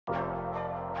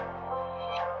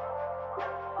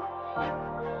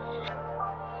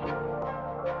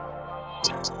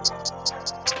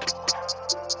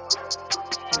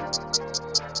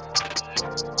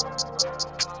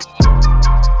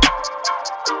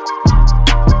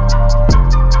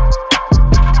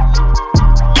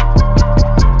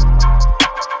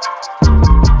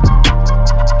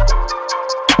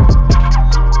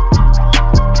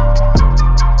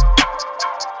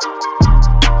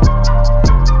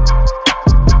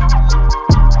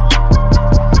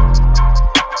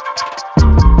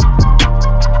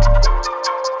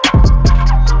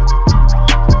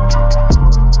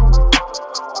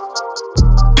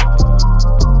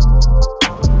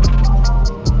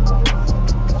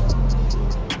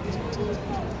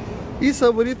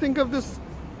Eesa, what do you think of this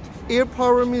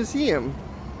AirPower Museum?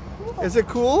 Cool. Is it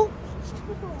cool?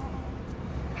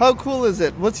 How cool is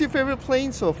it? What's your favorite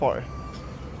plane so far?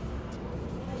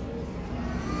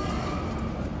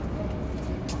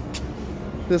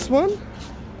 This one?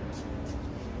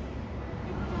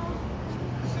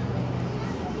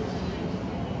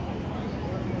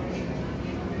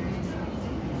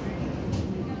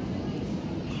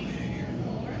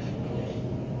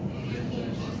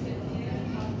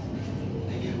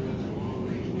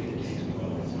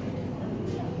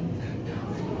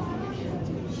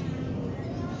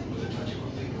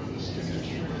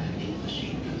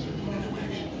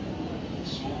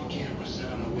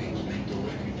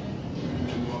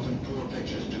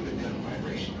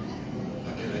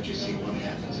 You see what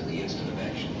happens in the instant of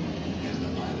action as the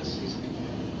pilot sees it.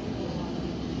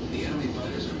 The enemy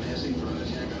fighters are massing for an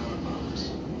attack on our bombers,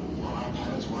 while our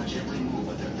pilots watch every move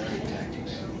of their very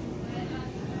tactics.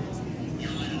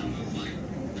 You're letting them move like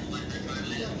electric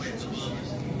eyelids away from the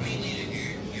bombers. We need it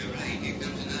here. You're right. Here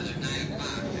comes another 9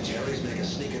 o'clock. The Jerrys make a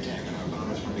sneak attack on our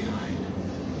bombers from behind.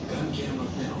 Gun camera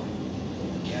film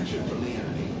captured from the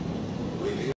enemy.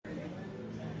 Review.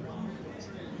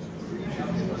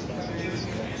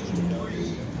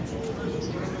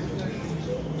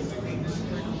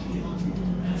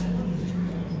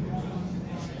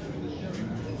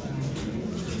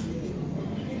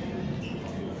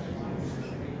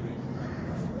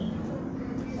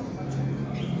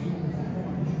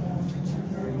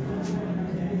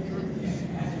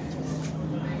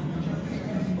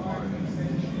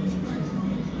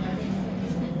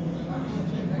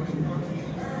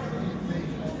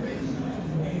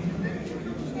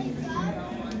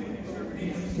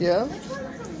 Yeah? Which one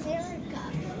is America?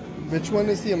 Which one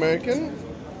is the American?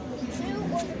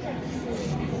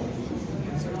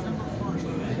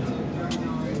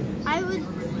 I would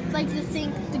like to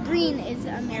think the green is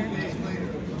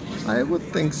American. I would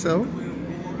think so.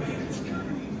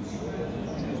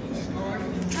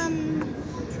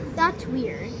 That's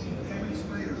weird.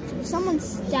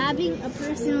 Someone's stabbing a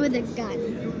person with a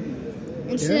gun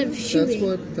instead of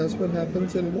shooting. That's what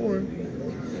happens in war.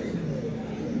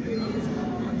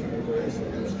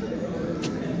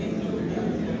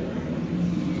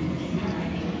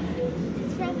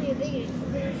 It's probably a big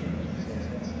explosion.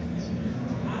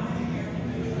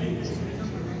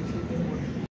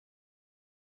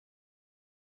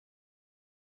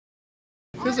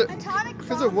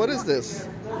 Khiz, what is this?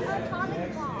 An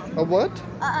atomic bomb. A what?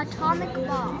 An atomic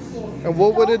bomb. And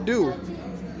what would it do?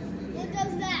 It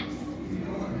does that.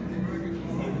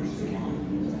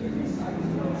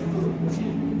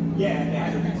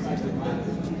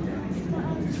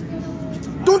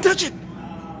 Don't touch it!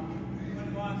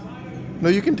 No,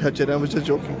 you can touch it. I was just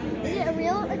joking. Is it a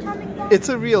real atomic bomb? It's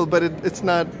a real, but it's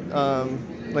not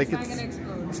like It's not gonna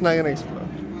explode. It's not gonna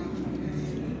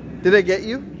explode. Did I get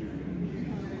you?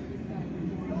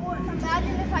 Or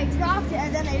imagine if I dropped it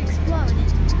and then it exploded.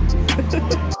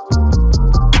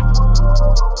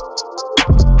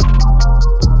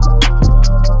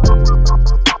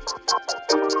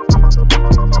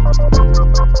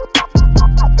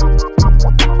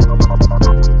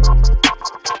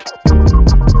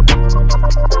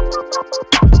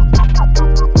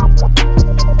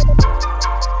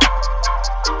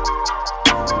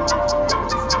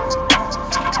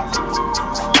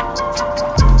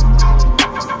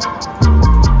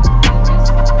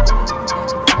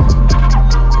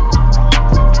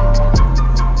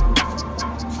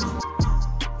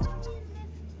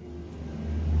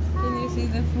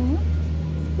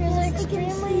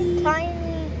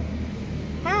 Tiny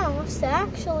house.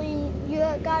 Actually, you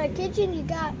got a kitchen, you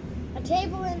got a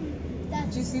table, and that's...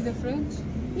 Did you see the fridge?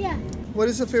 Yeah. What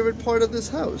is the favorite part of this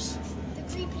house? The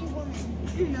creepy woman.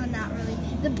 No, not really.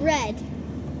 The bread.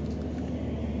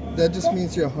 That just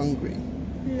means you're hungry.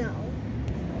 No.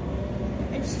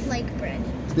 It's like bread.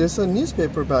 There's a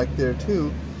newspaper back there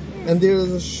too. And there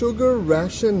is a sugar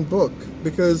ration book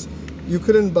because you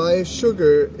couldn't buy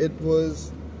sugar. It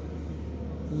was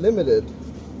limited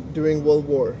during World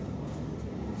War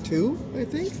II, I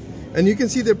think. And you can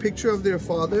see the picture of their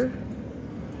father,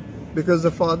 because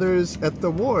the father is at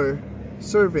the war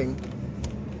serving.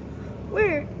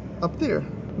 Where? Up there.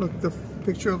 Look, the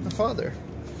picture of the father.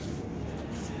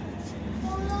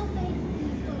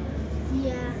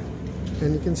 Yeah.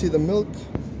 And you can see the milk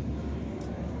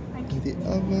in the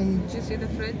oven. Did you see the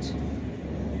fridge?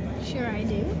 Sure I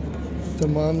do. The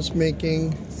mom's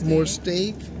making more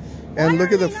steak. And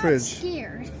look at the fridge.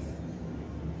 Scared?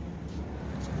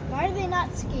 Why are they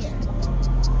not scared?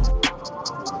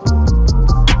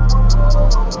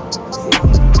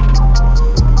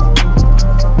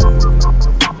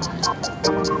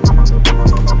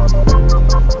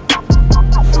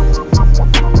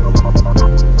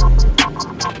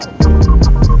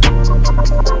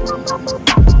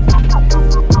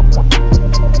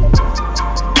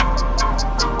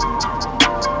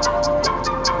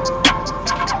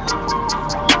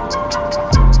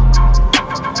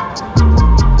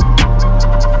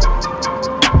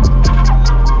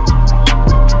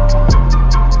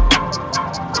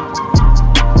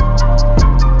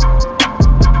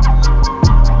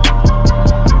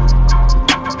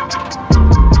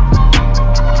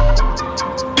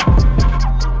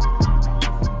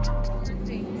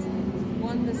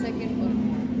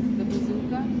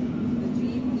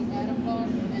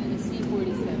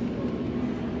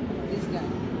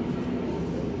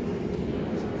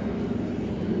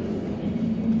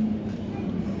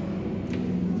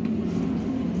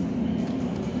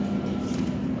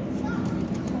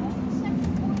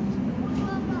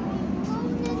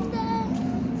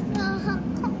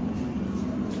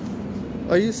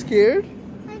 Are you scared?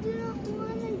 I do not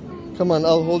want to. Come on,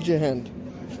 I'll hold your hand.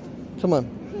 Come on.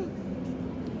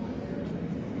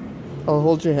 I'll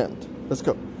hold your hand. Let's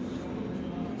go.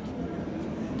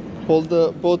 Hold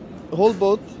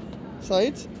both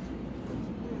sides.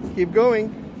 Keep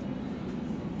going.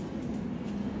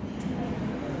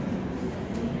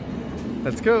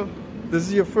 Let's go. This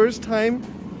is your first time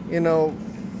in a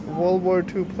World War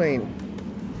II plane.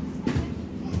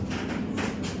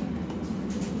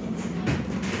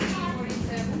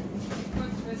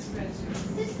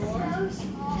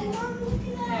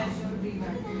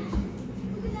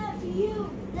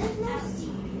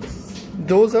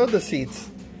 Those are the seats.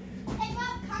 Hey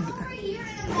Bob, come over here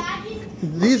and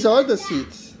imagine. These are the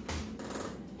seats.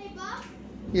 Hey Bob.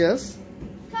 Yes.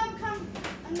 Come.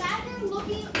 Imagine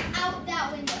looking out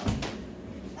that window.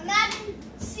 Imagine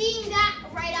seeing that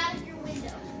right out of your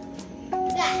window.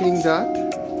 That. Seeing that?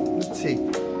 Let's see.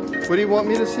 What do you want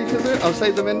me to see, Khiz?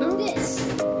 Outside the window? This.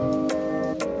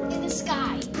 In the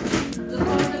sky. The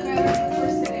longer that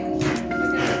we're sitting.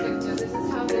 Look at the picture. This is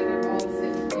how they would all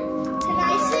sit here. Can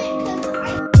I sit?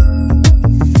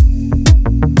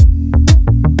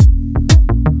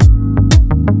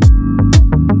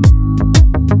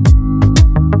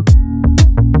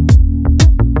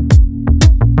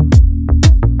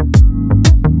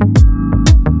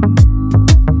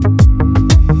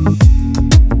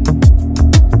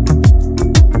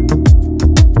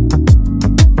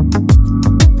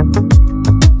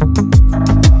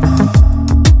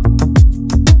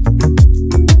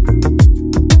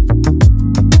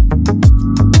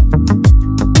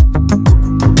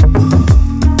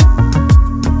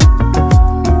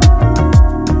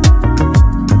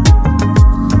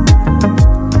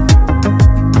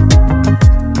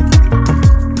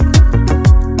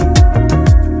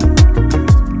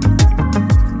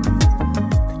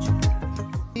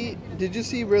 Did you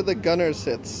see where the gunner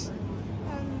sits?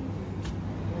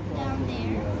 Down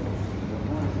there.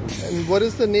 And what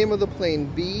is the name of the plane?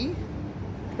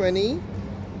 B-20?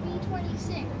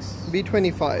 B-26.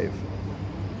 B-25.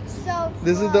 So.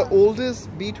 This is the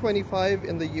oldest B-25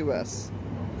 in the US.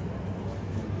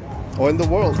 Or in the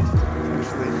world,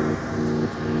 actually.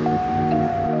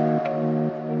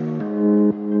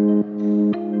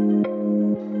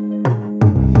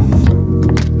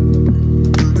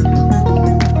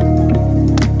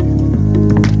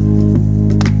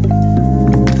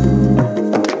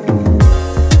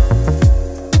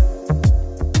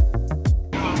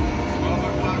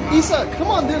 Eesa, come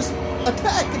on, there's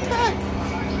attack!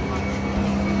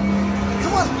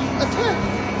 Come on, attack!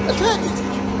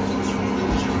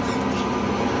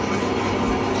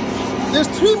 There's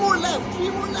three more left!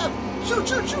 Shoot!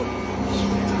 This is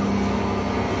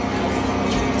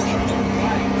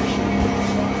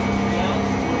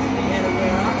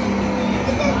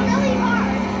really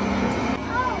hard.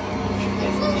 Oh,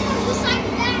 it's looking on the side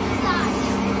of that side.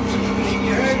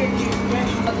 You heard it, you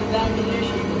mentioned about the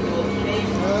valuation of those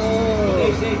cases.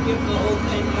 They say give the whole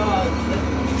 10 yards.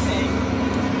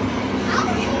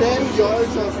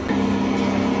 yards of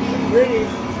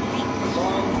Pretty.